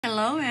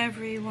Hello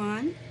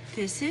everyone,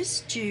 this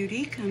is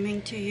Judy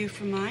coming to you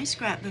from my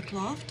scrapbook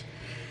loft,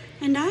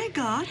 and I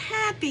got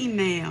Happy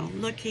Mail.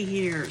 Looky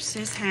here, it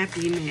says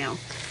Happy Mail,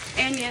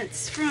 and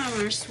it's from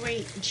our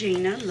sweet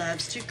Gina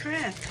Loves to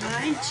Craft.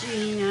 Hi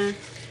Gina.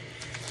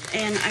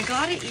 And I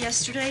got it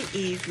yesterday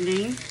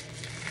evening,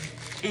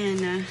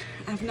 and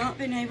I've not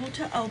been able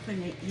to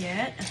open it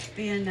yet.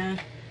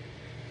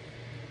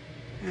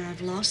 I've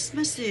lost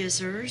my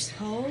scissors.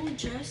 Hold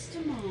just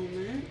a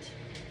moment.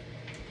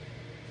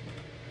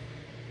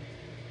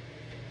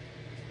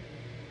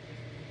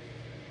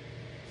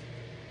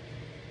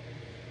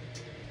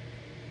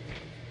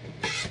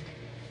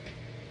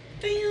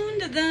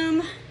 Found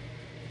them.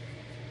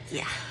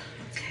 Yeah,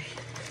 okay.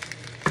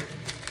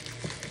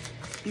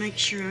 Make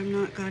sure I've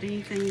not got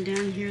anything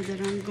down here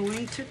that I'm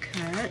going to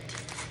cut.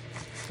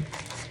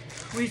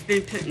 We've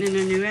been putting in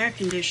a new air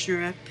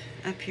conditioner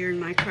up here in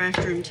my craft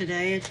room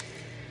today.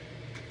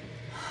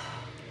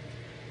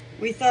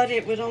 We thought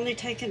it would only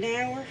take an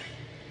hour.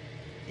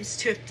 It's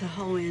took the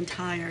whole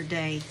entire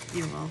day,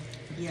 you all.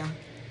 Yeah,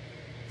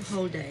 the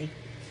whole day.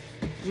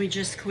 We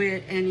just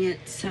quit and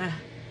it's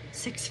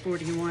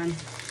 6:41.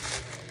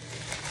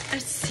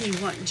 Let's see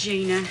what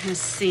Gina has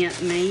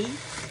sent me.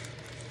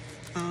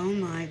 Oh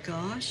my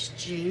gosh,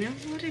 Gina,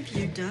 what have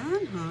you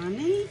done,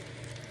 honey?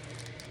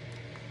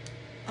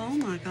 Oh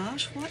my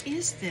gosh, what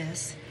is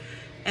this?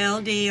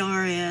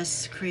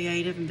 LDRS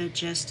Creative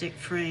Majestic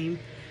Frame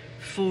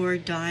 4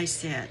 die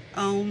set.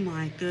 Oh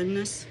my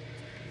goodness.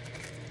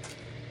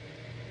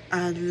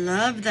 I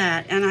love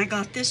that. And I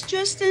got this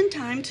just in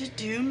time to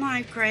do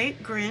my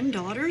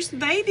great-granddaughter's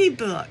baby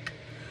book.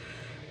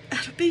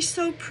 It'll be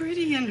so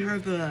pretty in her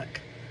book.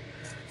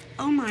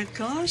 Oh my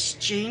gosh,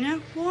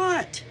 Gina,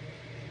 what?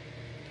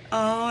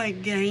 Oh, a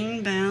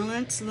gain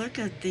balance. Look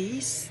at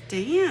these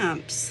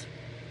stamps.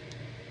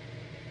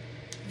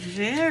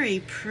 Very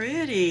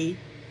pretty.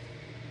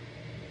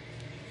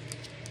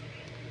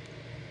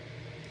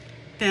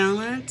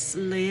 Balance,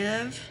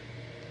 live.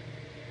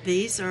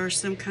 These are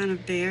some kind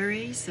of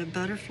berries, a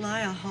butterfly,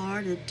 a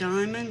heart, a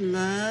diamond,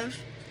 love,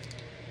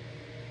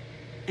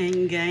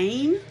 and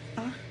gain.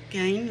 Oh,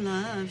 gain,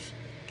 love,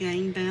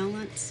 gain,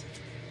 balance,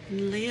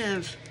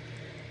 live.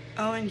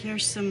 Oh, and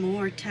here's some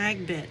more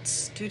tag bits,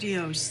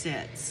 studio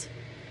sets.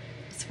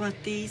 That's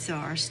what these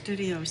are,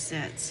 studio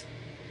sets.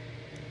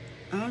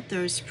 Oh,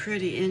 those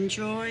pretty.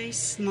 Enjoy,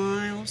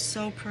 smile,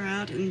 so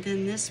proud, and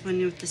then this one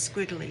with the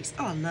squigglies.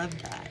 Oh, I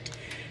love that.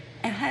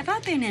 And have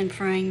I been in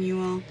frame,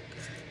 you all?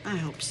 I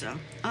hope so.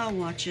 I'll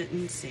watch it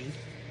and see.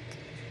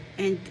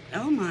 And,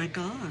 oh my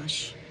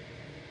gosh.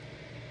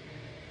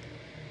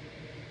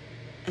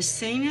 A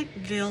Scenic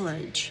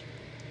Village,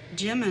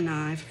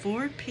 Gemini,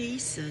 4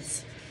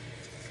 pieces.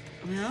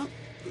 Well,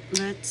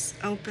 let's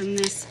open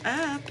this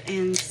up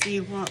and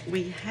see what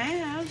we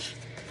have.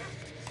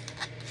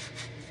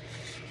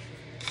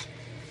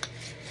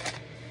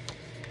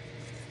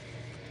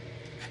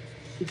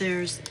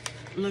 There's,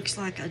 looks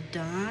like a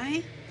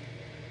die.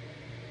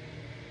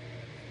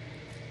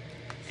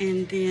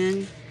 And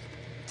then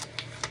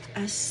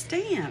a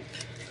stamp.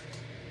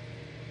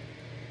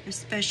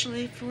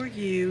 Especially for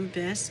you,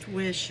 best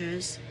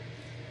wishes.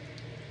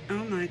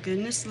 Oh my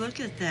goodness,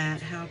 look at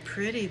that, how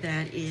pretty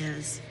that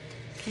is.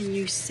 Can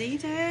you see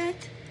that?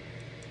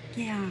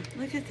 Yeah,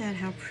 look at that,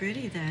 how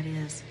pretty that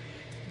is.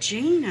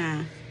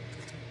 Gina,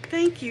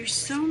 thank you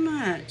so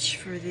much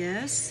for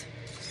this.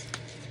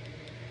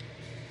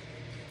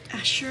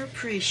 I sure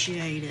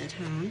appreciate it,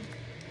 hon.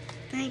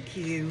 Thank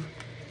you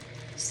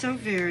so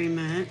very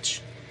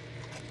much.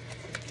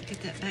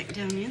 Get that back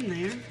down in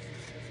there.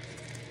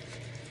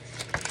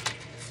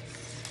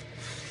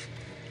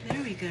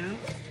 There we go.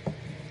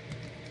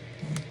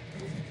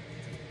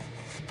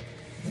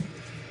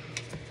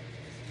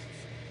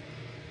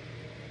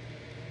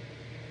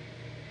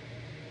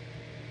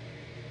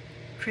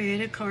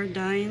 Create a card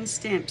die and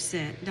stamp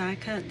set. Die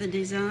cut the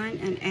design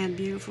and add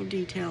beautiful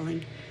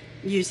detailing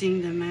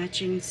using the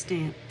matching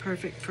stamp.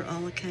 Perfect for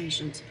all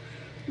occasions.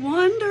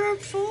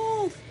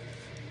 Wonderful!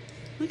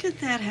 Look at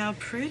that, how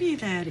pretty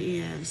that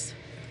is.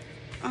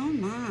 Oh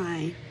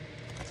my.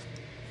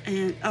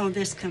 And, oh,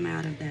 this come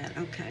out of that,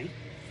 okay.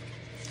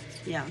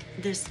 Yeah,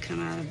 this come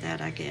out of that,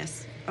 I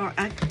guess. Or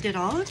did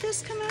all of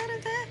this come out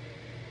of that?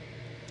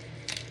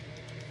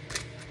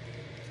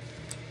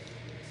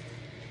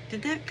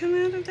 Did that come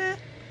out of that?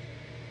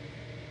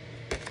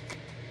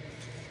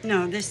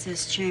 No, this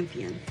says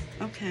Champion.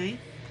 Okay,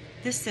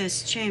 this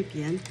says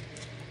Champion,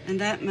 and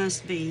that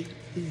must be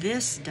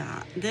this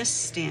dot, this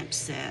stamp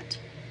set.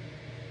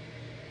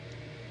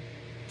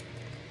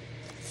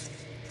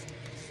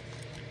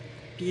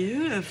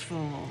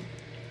 Beautiful.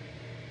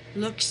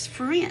 Looks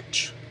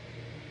French.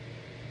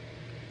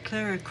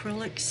 Clear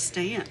acrylic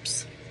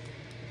stamps.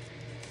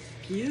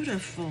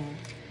 Beautiful.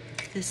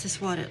 This is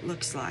what it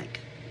looks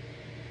like.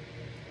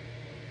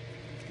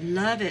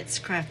 Love It's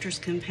Crafter's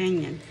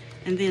Companion.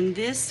 And then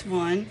this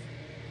one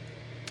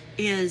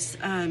is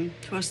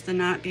 'Twas the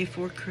Night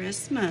Before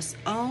Christmas.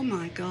 Oh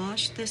my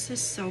gosh, this is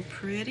so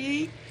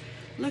pretty.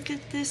 Look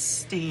at this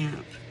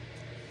stamp.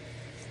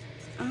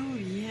 Oh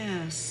yeah.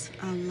 emboss.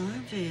 I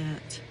love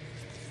it.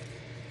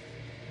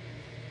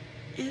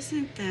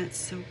 Isn't that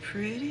so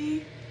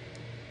pretty?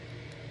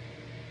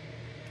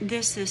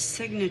 This is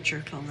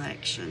Signature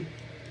Collection.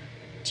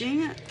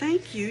 Gina,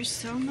 thank you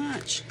so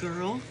much,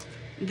 girl.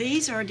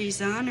 These are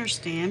designer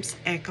stamps,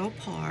 Echo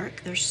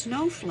Park. They're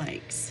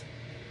snowflakes.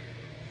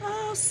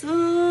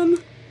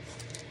 Awesome.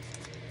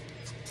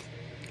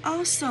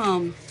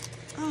 Awesome.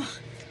 Oh.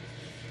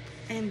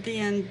 And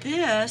then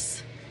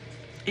this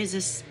is a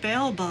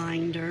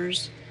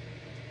Spellbinders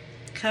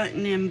cut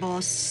and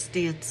emboss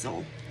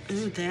stencil.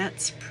 Ooh,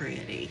 that's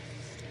pretty.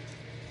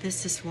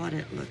 This is what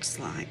it looks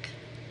like.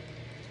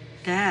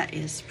 That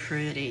is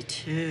pretty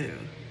too.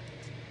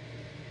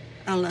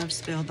 I love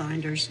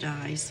Spellbinders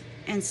dies,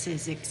 and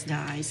Sizzix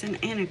dies,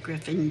 and Anna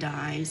Griffin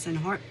dies, and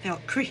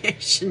Heartfelt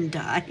Creation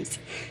dies,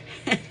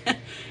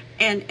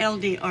 and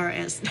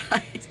LDRS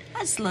dies. I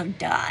just love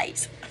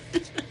dies.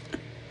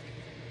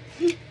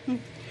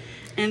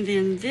 And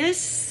then this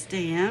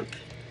stamp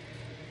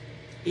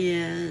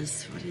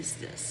is, what is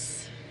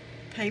this?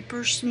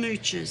 Paper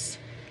Smooches.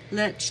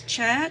 Let's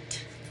chat.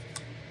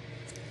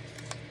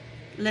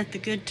 Let the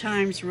good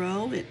times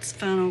roll. It's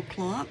funnel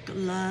clock,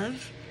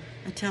 love,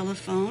 a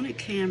telephone, a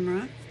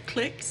camera,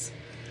 clicks,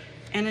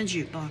 and a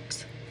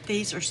jukebox.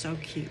 These are so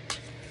cute.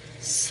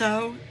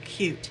 So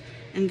cute.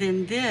 And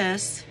then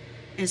this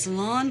is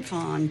Lawn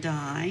Fawn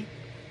die.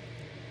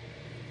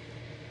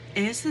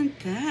 Isn't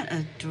that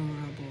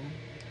adorable?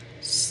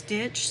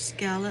 Stitch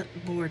scallop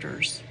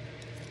borders.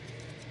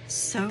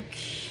 So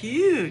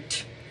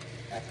cute.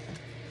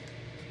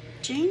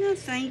 Gina,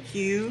 thank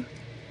you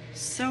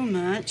so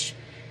much.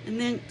 And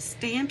then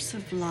Stamps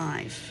of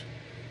Life.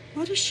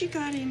 What has she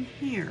got in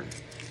here?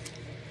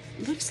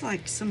 Looks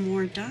like some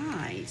more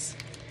dies.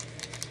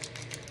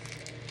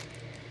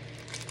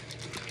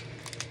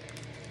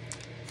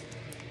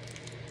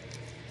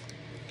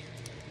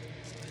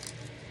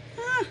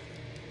 Ah!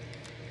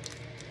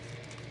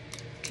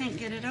 Can't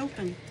get it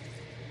open.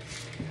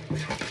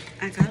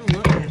 I gotta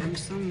look at them.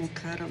 Some will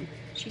cut them.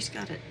 She's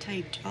got it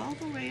taped all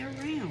the way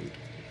around.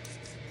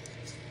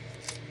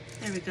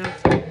 There we go.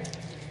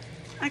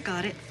 I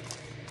got it.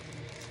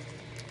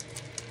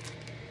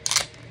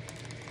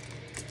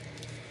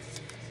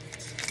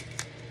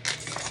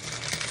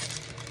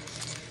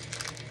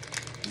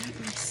 Let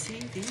me see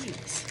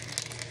these.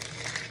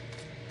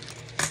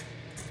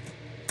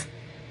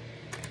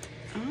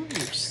 Oh,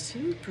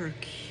 super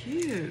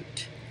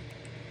cute.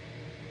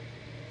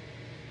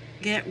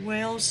 Get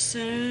well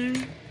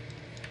soon.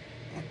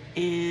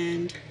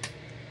 And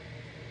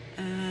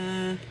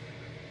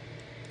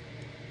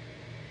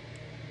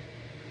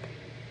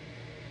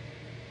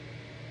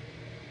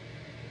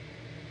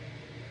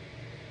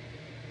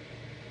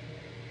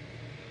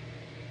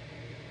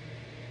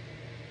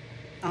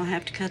I'll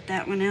have to cut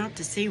that one out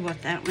to see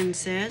what that one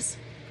says.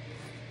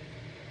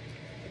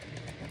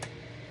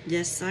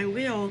 Yes, I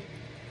will.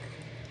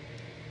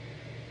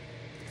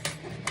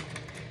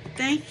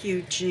 Thank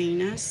you,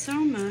 Gina, so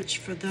much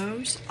for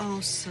those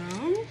also.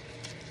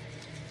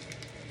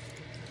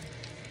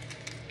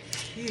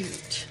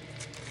 Cute.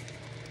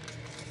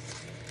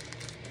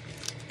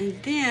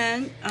 And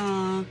then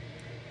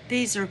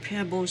these are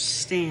Pebbles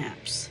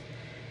stamps.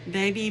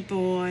 Baby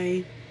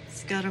boy,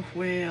 it's got a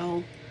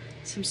whale,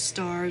 some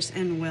stars,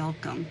 and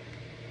welcome.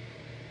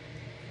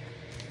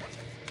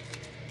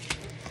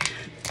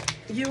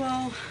 You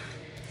all,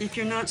 if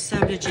you're not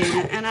subbed to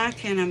Gina, and I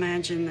can't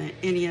imagine that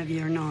any of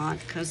you are not,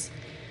 because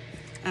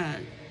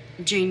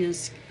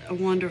Gina's a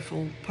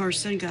wonderful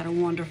person, got a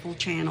wonderful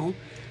channel.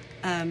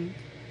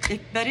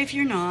 But if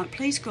you're not,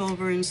 please go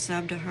over and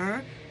sub to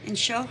her and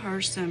show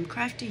her some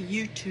crafty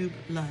YouTube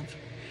love.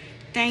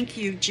 Thank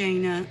you,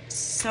 Gina,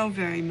 so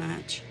very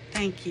much.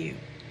 Thank you.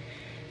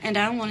 And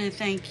I want to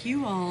thank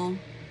you all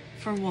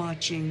for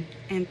watching,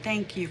 and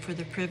thank you for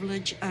the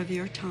privilege of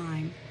your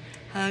time.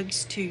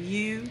 Hugs to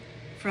you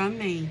from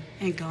me,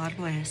 and God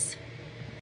bless.